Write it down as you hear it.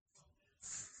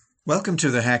Welcome to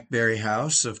the Hackberry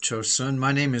House of Chosun.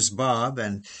 My name is Bob,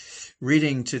 and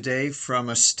reading today from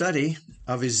a study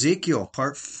of Ezekiel,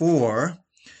 part 4,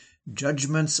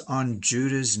 Judgments on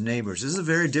Judah's Neighbors. This is a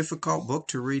very difficult book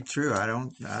to read through. I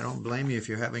don't blame you if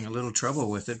you're having a little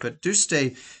trouble with it, but do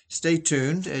stay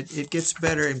tuned. It gets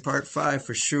better in part 5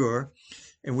 for sure,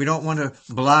 and we don't want to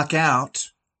block out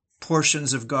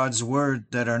portions of God's Word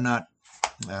that are not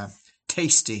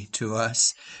tasty to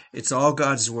us. It's all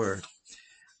God's Word.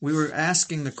 We were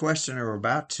asking the question, or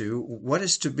about to, what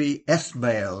is to be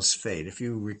Ethbaal's fate? If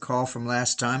you recall from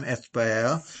last time,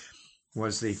 Ethbaal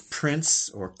was the prince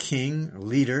or king,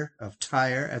 leader of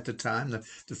Tyre at the time, the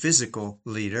physical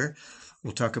leader.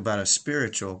 We'll talk about a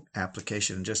spiritual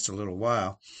application in just a little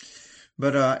while.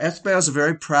 But Ethbaal's a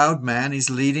very proud man. He's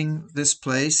leading this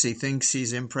place. He thinks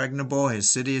he's impregnable. His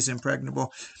city is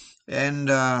impregnable. And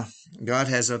God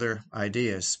has other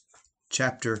ideas.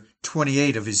 Chapter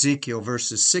 28 of Ezekiel,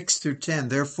 verses 6 through 10.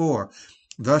 Therefore,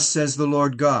 thus says the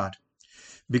Lord God,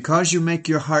 because you make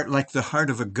your heart like the heart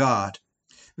of a god,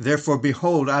 therefore,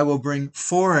 behold, I will bring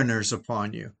foreigners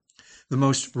upon you, the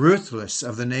most ruthless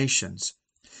of the nations,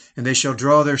 and they shall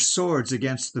draw their swords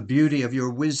against the beauty of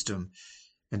your wisdom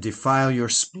and defile your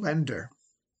splendor.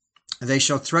 And they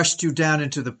shall thrust you down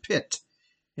into the pit,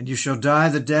 and you shall die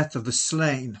the death of the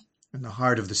slain in the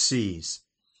heart of the seas.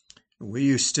 Will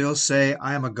you still say,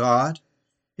 I am a god,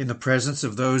 in the presence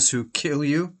of those who kill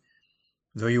you,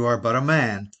 though you are but a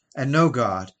man, and no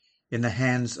god, in the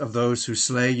hands of those who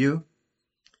slay you?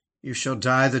 You shall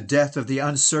die the death of the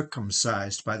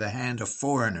uncircumcised by the hand of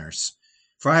foreigners.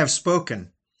 For I have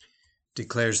spoken,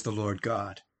 declares the Lord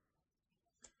God.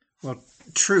 Well,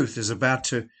 truth is about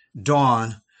to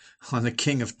dawn on the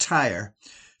king of Tyre.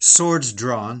 Swords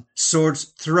drawn, swords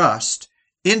thrust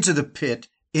into the pit,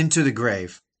 into the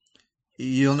grave.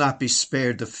 You'll not be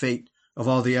spared the fate of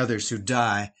all the others who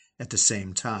die at the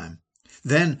same time.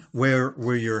 Then where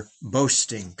will your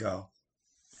boasting go?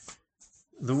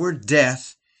 The word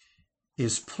death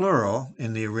is plural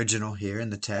in the original here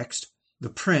in the text. The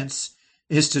prince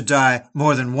is to die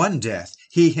more than one death.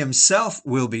 He himself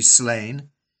will be slain,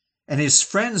 and his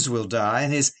friends will die,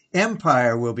 and his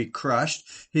empire will be crushed.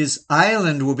 His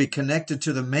island will be connected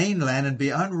to the mainland and be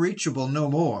unreachable no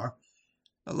more.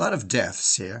 A lot of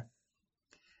deaths here.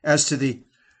 As to the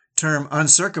term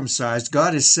uncircumcised,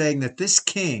 God is saying that this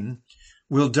king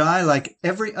will die like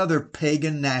every other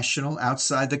pagan national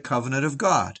outside the covenant of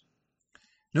God.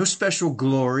 No special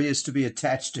glory is to be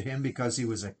attached to him because he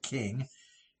was a king.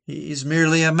 He's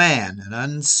merely a man, an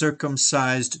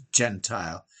uncircumcised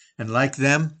Gentile, and like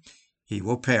them, he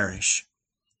will perish.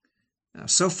 Now,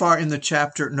 so far in the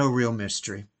chapter, no real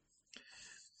mystery.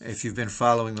 If you've been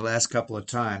following the last couple of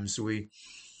times,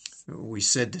 we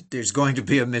said that there's going to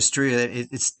be a mystery.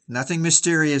 It's nothing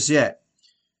mysterious yet.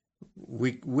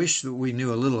 We wish that we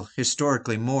knew a little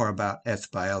historically more about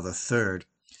Ethbaal III.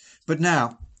 But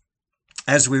now,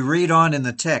 as we read on in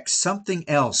the text, something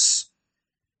else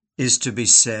is to be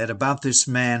said about this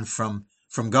man from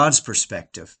God's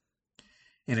perspective.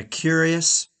 In a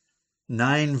curious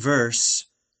 9-verse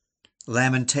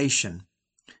lamentation,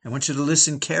 I want you to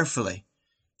listen carefully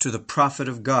to the prophet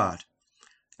of God.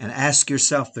 And ask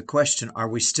yourself the question, are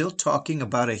we still talking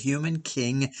about a human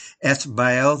king,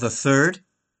 Ethbaal III,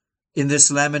 in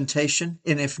this lamentation?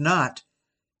 And if not,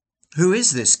 who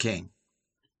is this king?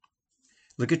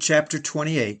 Look at chapter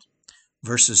 28,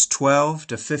 verses 12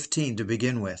 to 15 to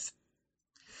begin with.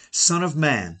 Son of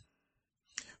man,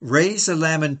 raise a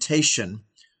lamentation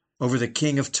over the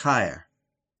king of Tyre,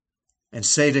 and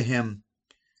say to him,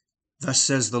 thus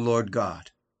says the Lord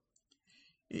God,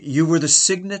 you were the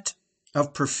signet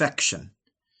of perfection,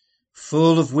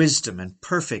 full of wisdom and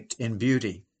perfect in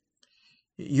beauty.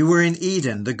 You were in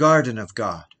Eden, the garden of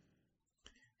God.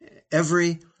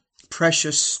 Every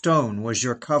precious stone was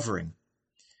your covering: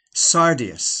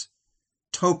 sardius,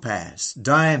 topaz,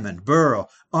 diamond, beryl,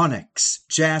 onyx,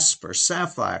 jasper,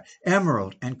 sapphire,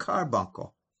 emerald, and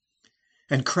carbuncle.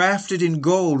 And crafted in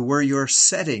gold were your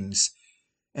settings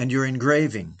and your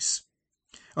engravings.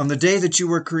 On the day that you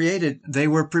were created, they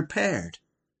were prepared.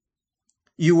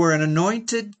 You were an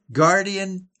anointed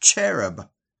guardian cherub.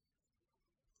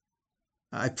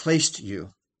 I placed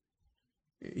you.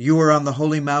 You were on the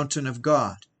holy mountain of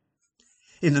God.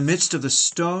 In the midst of the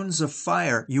stones of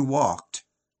fire you walked.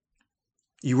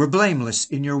 You were blameless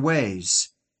in your ways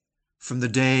from the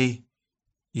day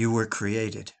you were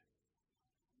created.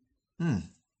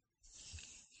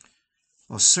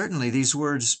 Well, certainly these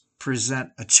words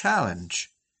present a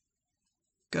challenge.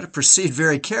 Got to proceed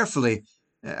very carefully,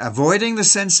 avoiding the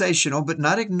sensational, but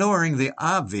not ignoring the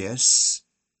obvious.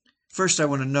 First, I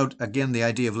want to note again the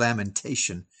idea of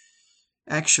lamentation.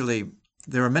 Actually,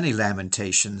 there are many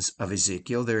lamentations of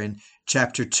Ezekiel. They're in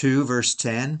chapter 2, verse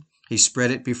 10. He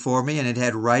spread it before me, and it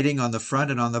had writing on the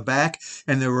front and on the back,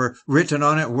 and there were written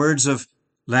on it words of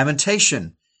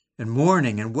lamentation and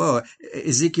mourning and woe.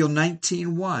 Ezekiel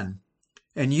 19:1.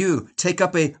 And you take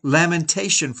up a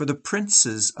lamentation for the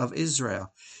princes of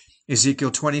Israel.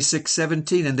 Ezekiel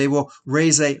 26:17, and they will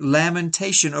raise a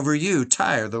lamentation over you,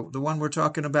 Tyre, the one we're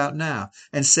talking about now,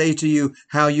 and say to you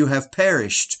how you have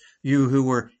perished, you who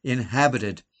were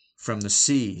inhabited from the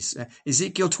seas.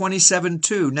 Ezekiel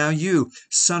 27:2, now you,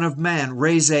 son of man,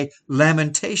 raise a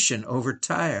lamentation over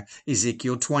Tyre.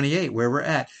 Ezekiel 28, where we're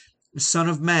at, son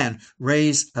of man,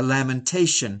 raise a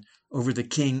lamentation over the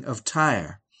king of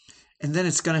Tyre. And then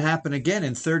it's going to happen again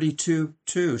in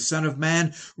 32:2. Son of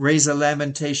man, raise a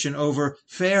lamentation over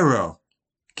Pharaoh,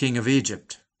 king of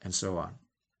Egypt, and so on.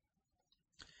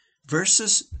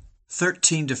 Verses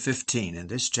 13 to 15 in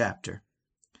this chapter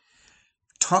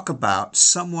talk about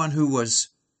someone who was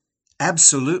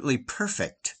absolutely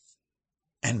perfect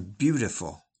and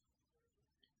beautiful.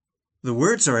 The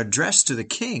words are addressed to the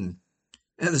king,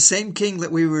 the same king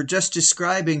that we were just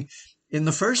describing in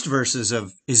the first verses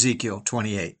of Ezekiel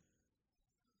 28.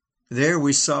 There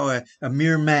we saw a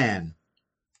mere man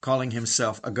calling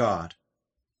himself a god.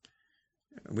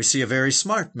 We see a very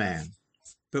smart man,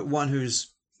 but one whose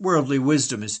worldly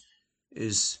wisdom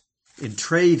is in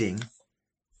trading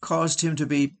caused him to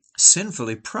be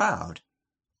sinfully proud.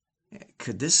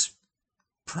 Could this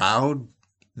proud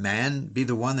man be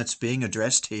the one that's being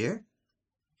addressed here?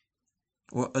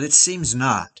 Well, it seems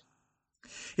not.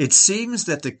 It seems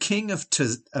that the king of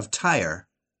Tyre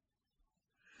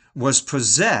was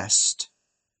possessed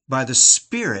by the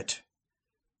spirit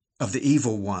of the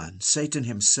evil one, Satan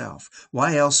himself.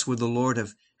 Why else would the Lord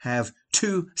have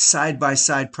two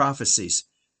side-by-side prophecies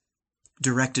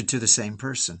directed to the same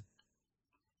person?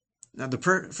 Now,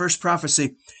 the first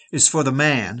prophecy is for the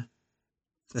man.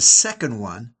 The second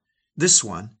one, this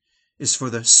one, is for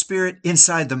the spirit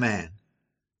inside the man.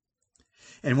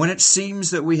 And when it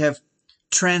seems that we have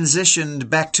transitioned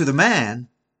back to the man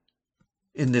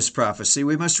in this prophecy,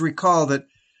 we must recall that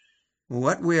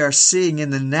what we are seeing in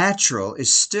the natural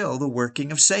is still the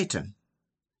working of Satan.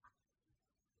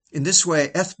 In this way,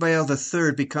 Ethbaal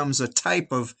III becomes a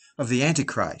type of the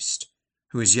Antichrist,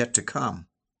 who is yet to come.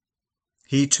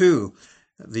 He too,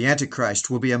 the Antichrist,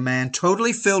 will be a man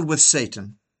totally filled with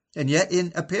Satan, and yet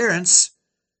in appearance,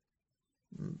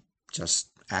 just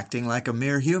acting like a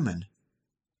mere human.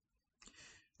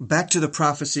 Back to the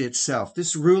prophecy itself.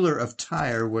 This ruler of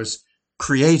Tyre was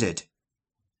created.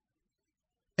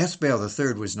 Ethbaal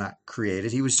III was not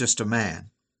created. He was just a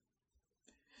man.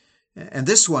 And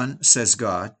this one, says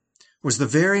God, was the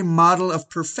very model of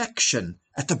perfection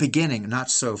at the beginning. Not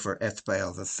so for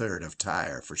Ethbaal III of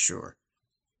Tyre, for sure.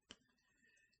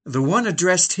 The one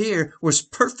addressed here was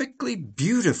perfectly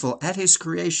beautiful at his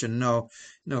creation. No,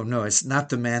 it's not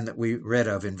the man that we read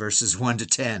of in verses 1 to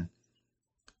 10.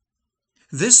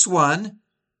 This one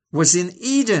was in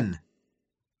Eden.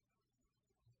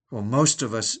 Well, most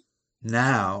of us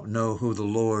now know who the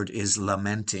Lord is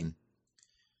lamenting.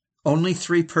 Only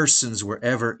 3 persons were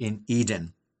ever in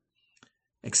Eden,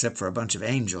 except for a bunch of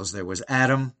angels. There was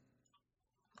Adam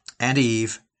and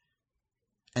Eve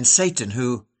and Satan,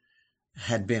 who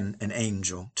had been an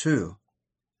angel too.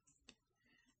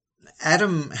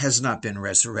 Adam has not been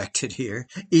resurrected here.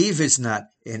 Eve is not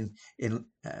in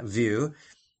view.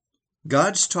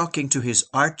 God's talking to his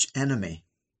arch enemy,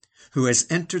 who has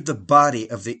entered the body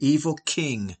of the evil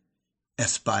king,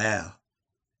 Ethbaal.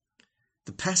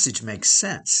 The passage makes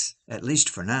sense, at least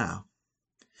for now.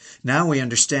 Now we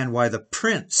understand why the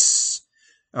prince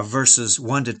of verses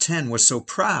 1 to 10 was so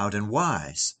proud and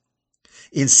wise.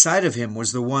 Inside of him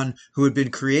was the one who had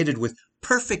been created with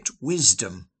perfect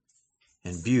wisdom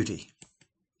and beauty.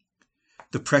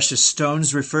 The precious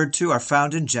stones referred to are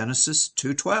found in Genesis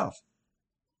 2:12,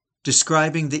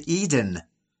 describing the Eden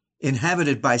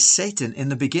inhabited by Satan in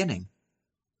the beginning.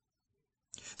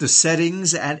 The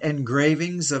settings and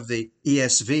engravings of the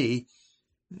ESV,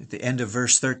 at the end of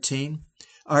verse 13,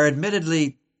 are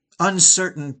admittedly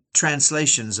uncertain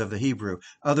translations of the Hebrew.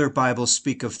 Other Bibles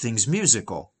speak of things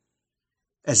musical,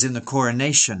 as in the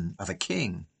coronation of a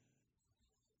king.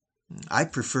 I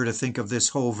prefer to think of this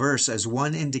whole verse as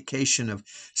one indication of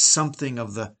something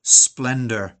of the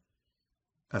splendor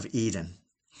of Eden.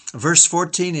 Verse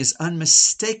 14 is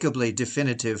unmistakably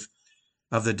definitive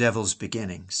of the devil's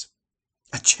beginnings.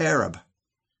 A cherub.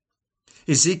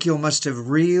 Ezekiel must have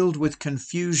reeled with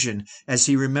confusion as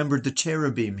he remembered the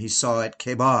cherubim he saw at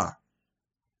Kebar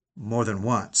more than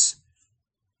once.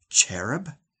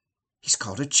 Cherub? He's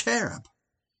called a cherub.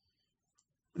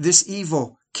 this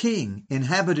evil king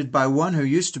inhabited by one who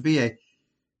used to be a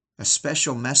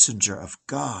special messenger of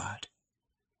God.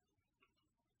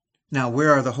 Now,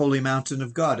 where are the holy mountain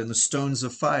of God and the stones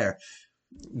of fire?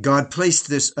 God placed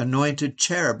this anointed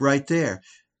cherub right there.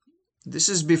 This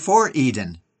is before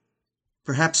Eden,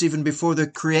 perhaps even before the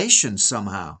creation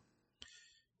somehow.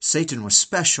 Satan was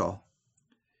special.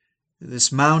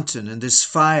 This mountain and this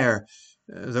fire,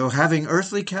 though having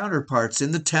earthly counterparts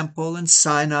in the temple and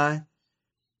Sinai,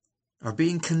 are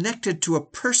being connected to a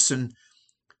person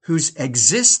whose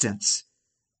existence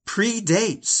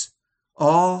predates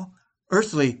all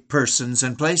earthly persons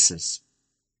and places.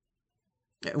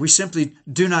 We simply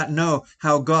do not know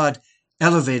how God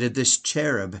elevated this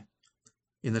cherub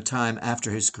in the time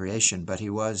after his creation, but he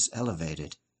was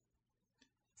elevated.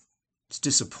 It's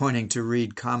disappointing to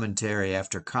read commentary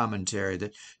after commentary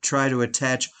that try to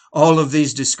attach all of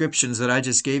these descriptions that I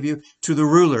just gave you to the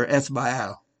ruler,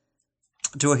 Ethbaal,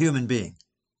 to a human being.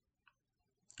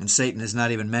 And Satan is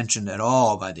not even mentioned at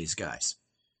all by these guys.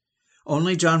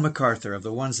 Only John MacArthur, of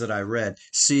the ones that I read,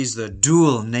 sees the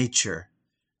dual nature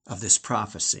of this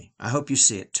prophecy. I hope you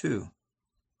see it too.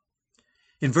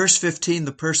 In verse 15,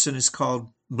 the person is called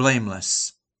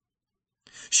blameless.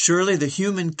 Surely the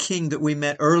human king that we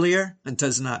met earlier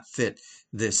does not fit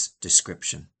this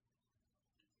description.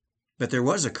 But there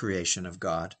was a creation of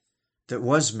God that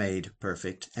was made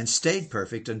perfect and stayed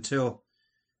perfect until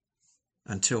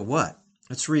what?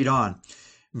 Let's read on,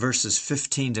 verses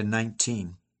 15 to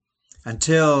 19.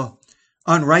 Until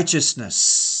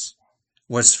unrighteousness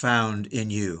was found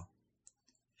in you.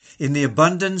 In the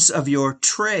abundance of your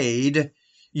trade,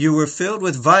 you were filled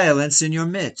with violence in your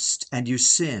midst, and you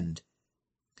sinned.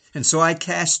 And so I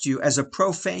cast you as a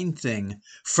profane thing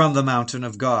from the mountain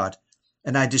of God,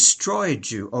 and I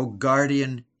destroyed you, O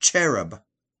guardian cherub,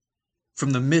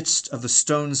 from the midst of the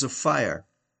stones of fire.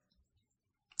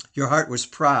 Your heart was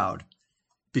proud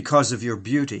because of your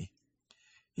beauty.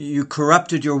 You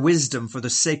corrupted your wisdom for the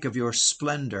sake of your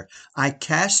splendor. I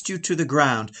cast you to the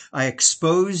ground. I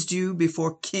exposed you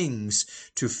before kings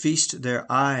to feast their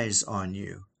eyes on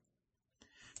you.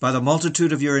 By the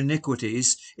multitude of your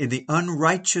iniquities, in the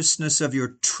unrighteousness of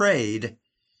your trade,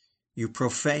 you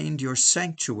profaned your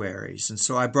sanctuaries, and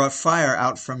so I brought fire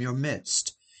out from your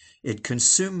midst. It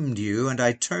consumed you, and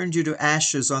I turned you to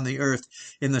ashes on the earth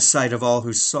in the sight of all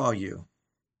who saw you.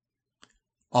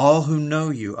 All who know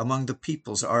you among the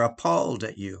peoples are appalled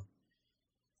at you.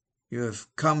 You have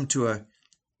come to a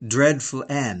dreadful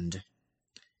end,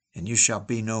 and you shall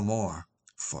be no more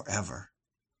forever.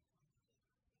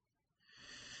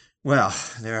 Well,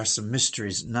 there are some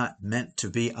mysteries not meant to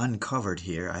be uncovered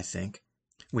here, I think.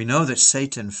 We know that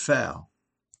Satan fell.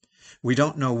 We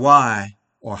don't know why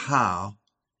or how,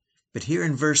 but here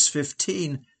in verse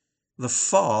 15, the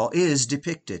fall is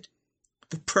depicted.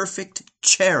 The perfect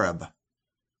cherub,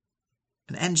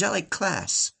 an angelic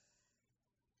class,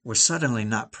 was suddenly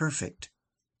not perfect.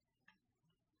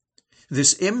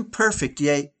 This imperfect,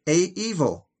 yea,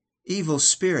 evil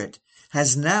spirit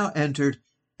has now entered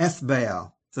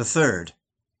Ethbaal the third.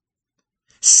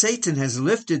 Satan has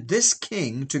lifted this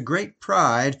king to great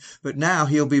pride, but now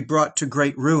he'll be brought to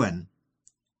great ruin,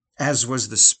 as was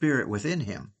the spirit within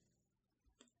him.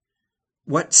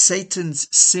 What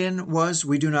Satan's sin was,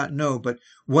 we do not know, but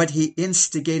what he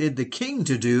instigated the king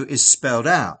to do is spelled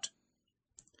out.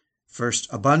 First,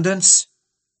 abundance,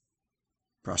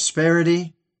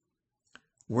 prosperity,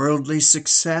 worldly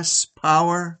success,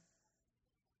 power.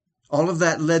 All of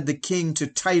that led the king to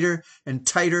tighter and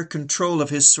tighter control of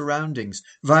his surroundings,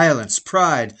 violence,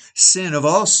 pride, sin of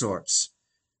all sorts.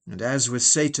 And as with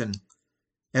Satan,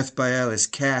 Ethbaal is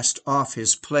cast off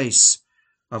his place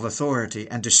of authority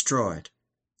and destroyed.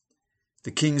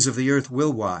 The kings of the earth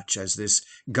will watch as this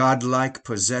godlike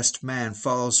possessed man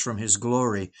falls from his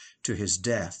glory to his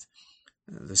death.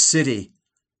 The city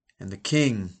and the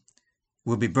king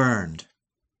will be burned.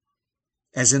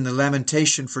 As in the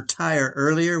lamentation for Tyre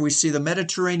earlier, we see the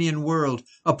Mediterranean world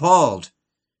appalled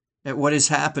at what is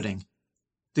happening.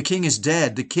 The king is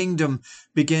dead. The kingdom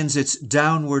begins its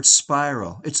downward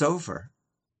spiral. It's over.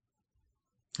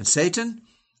 And Satan,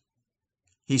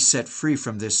 he's set free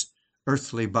from this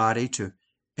earthly body to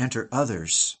enter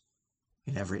others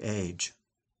in every age.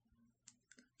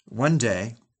 One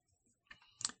day,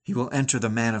 he will enter the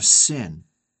man of sin.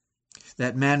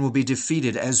 That man will be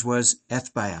defeated, as was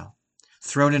Ethbaal,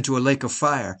 thrown into a lake of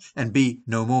fire and be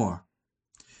no more.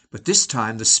 But this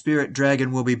time the spirit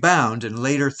dragon will be bound and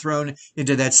later thrown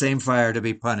into that same fire to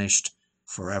be punished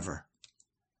forever.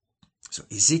 So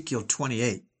Ezekiel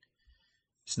 28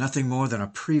 is nothing more than a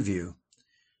preview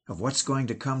of what's going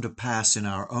to come to pass in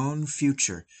our own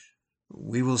future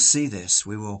we will see this.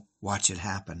 We will watch it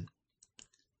happen.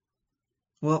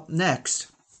 Well, next,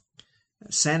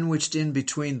 sandwiched in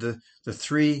between the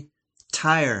 3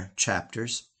 Tyre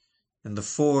chapters and the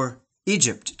 4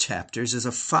 Egypt chapters is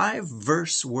a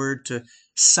 5-verse word to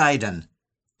Sidon,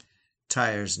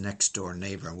 Tyre's next door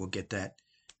neighbor. We'll get that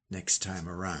next time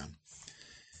around.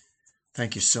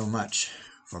 Thank you so much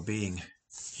for being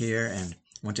here, and I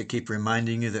want to keep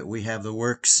reminding you that we have the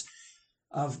works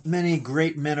of many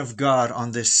great men of God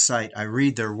on this site. I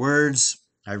read their words,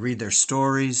 I read their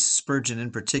stories, Spurgeon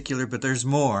in particular, but there's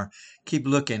more. Keep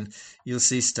looking. You'll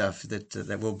see stuff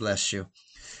that will bless you.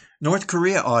 North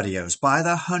Korea audios by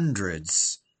the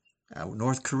hundreds.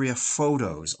 North Korea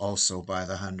photos also by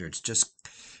the hundreds. Just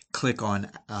click on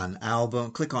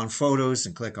album, click on photos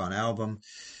and click on album,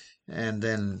 and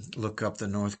then look up the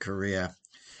North Korea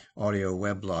audio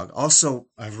weblog. Also,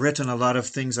 I've written a lot of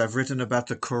things. I've written about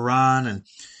the Quran,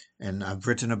 and I've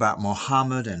written about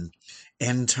Muhammad and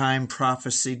end time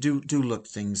prophecy. Do look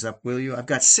things up, will you? I've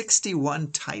got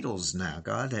 61 titles now.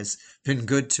 God has been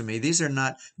good to me. These are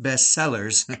not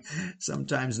bestsellers,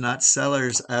 sometimes not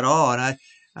sellers at all. And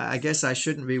I guess I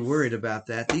shouldn't be worried about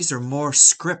that. These are more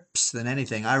scripts than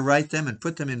anything. I write them and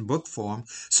put them in book form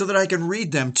so that I can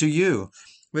read them to you.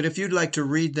 But if you'd like to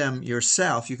read them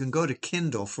yourself, you can go to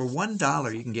Kindle. For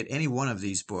 $1, you can get any one of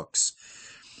these books.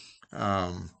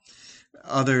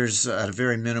 Others at a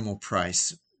very minimal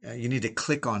price. You need to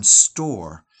click on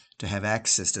store to have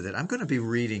access to that. I'm going to be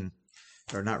reading,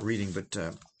 or not reading, but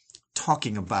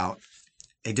talking about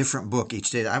a different book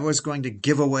each day. I was going to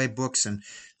give away books, and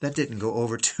that didn't go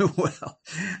over too well.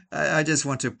 I just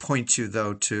want to point you,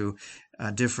 though, to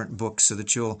different books so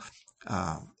that you'll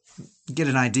get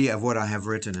an idea of what I have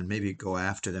written and maybe go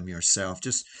after them yourself.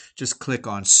 Just click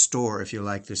on store if you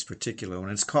like this particular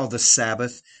one. It's called The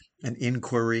Sabbath, an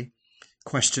Inquiry,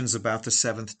 Questions about the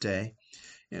Seventh Day.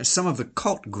 Some of the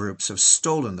cult groups have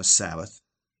stolen the Sabbath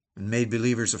and made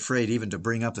believers afraid even to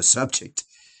bring up the subject.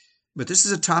 But this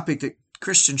is a topic that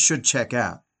Christians should check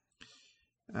out.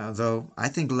 Though I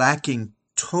think lacking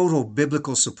total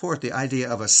biblical support, the idea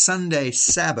of a Sunday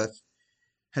Sabbath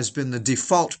has been the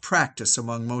default practice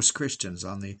among most Christians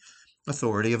on the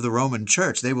authority of the Roman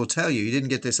Church. They will tell you didn't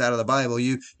get this out of the Bible,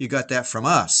 you got that from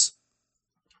us.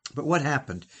 But what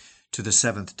happened to the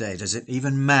seventh day? Does it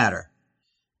even matter?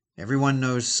 Everyone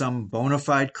knows some bona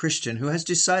fide Christian who has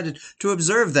decided to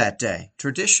observe that day,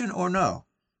 tradition or no.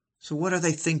 So what are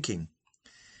they thinking?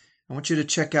 I want you to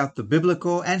check out the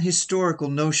biblical and historical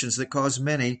notions that cause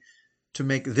many to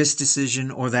make this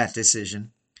decision or that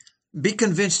decision. Be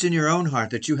convinced in your own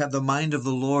heart that you have the mind of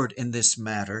the Lord in this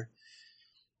matter.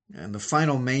 And the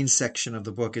final main section of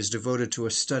the book is devoted to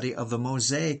a study of the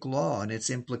Mosaic Law and its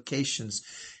implications,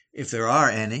 if there are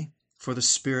any, for the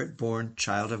Spirit-born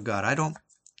child of God. I don't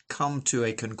come to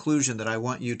a conclusion that I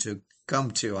want you to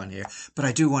come to on here, but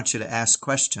I do want you to ask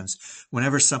questions.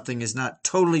 Whenever something is not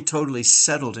totally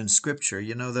settled in Scripture,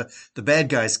 you know, the bad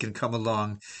guys can come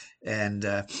along and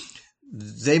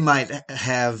they might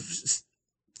have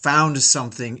found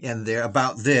something in there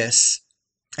about this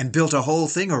and built a whole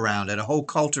thing around it, a whole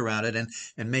cult around it, and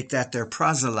make that their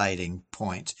proselyting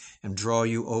point and draw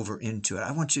you over into it.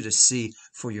 I want you to see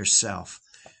for yourself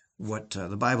what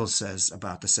the Bible says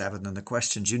about the Sabbath and the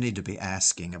questions you need to be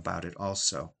asking about it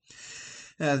also.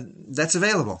 That's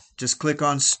available. Just click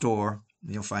on store.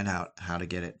 You'll find out how to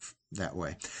get it that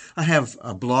way. I have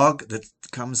a blog that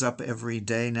comes up every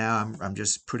day now. I'm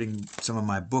just putting some of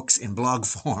my books in blog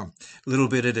form, a little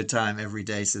bit at a time every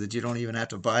day, so that you don't even have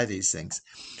to buy these things.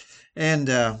 And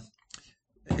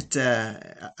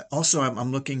also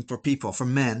I'm looking for people, for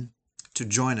men, to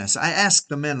join us. I asked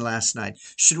the men last night,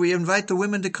 should we invite the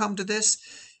women to come to this?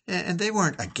 And they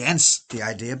weren't against the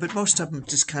idea, but most of them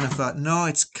just kind of thought, no,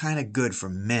 it's kind of good for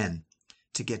men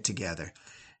to get together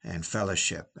and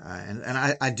fellowship. And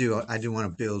I do want to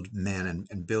build men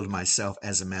and build myself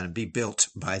as a man and be built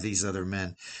by these other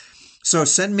men. So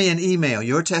send me an email,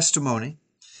 your testimony,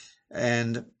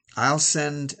 and I'll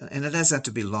send, and it doesn't have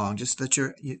to be long, just that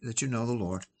you know the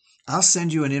Lord. I'll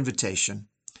send you an invitation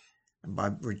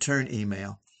by return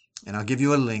email, and I'll give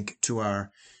you a link to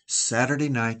our Saturday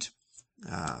night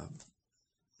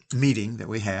meeting that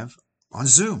we have on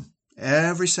Zoom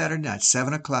every Saturday night,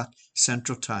 7 o'clock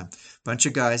Central Time. Bunch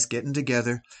of guys getting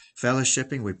together,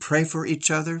 fellowshipping. We pray for each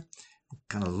other,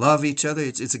 kind of love each other.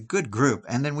 It's a good group.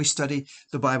 And then we study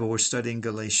the Bible. We're studying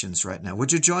Galatians right now.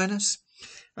 Would you join us?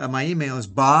 My email is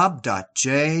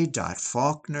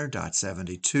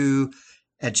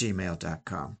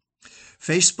bob.j.faulkner.72@gmail.com.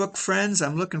 Facebook friends,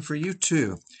 I'm looking for you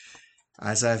too.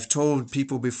 As I've told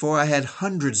people before, I had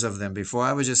hundreds of them before.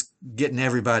 I was just getting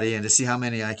everybody in to see how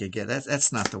many I could get.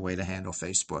 That's not the way to handle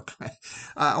Facebook.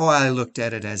 I looked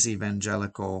at it as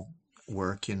evangelical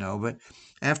work, but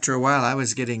after a while I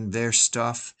was getting their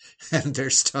stuff, and their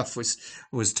stuff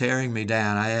was tearing me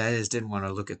down. I just didn't want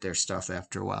to look at their stuff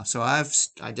after a while. So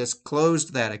I just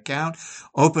closed that account,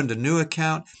 opened a new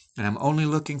account, and I'm only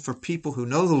looking for people who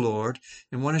know the Lord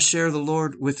and want to share the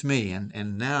Lord with me.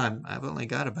 And now I've only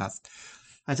got about,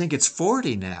 I think it's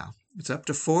 40 now. It's up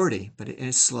to 40, but it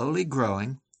is slowly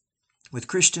growing with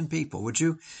Christian people. Would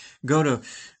you go to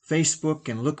Facebook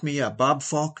and look me up? Bob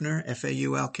Faulkner,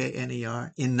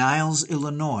 Faulkner, in Niles,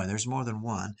 Illinois. There's more than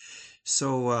one.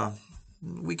 So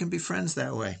we can be friends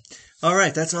that way. All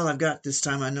right, that's all I've got this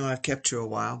time. I know I've kept you a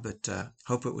while, but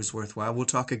hope it was worthwhile. We'll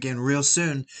talk again real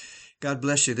soon. God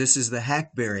bless you. This is the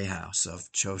Hackberry House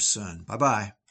of Chosun. Bye-bye.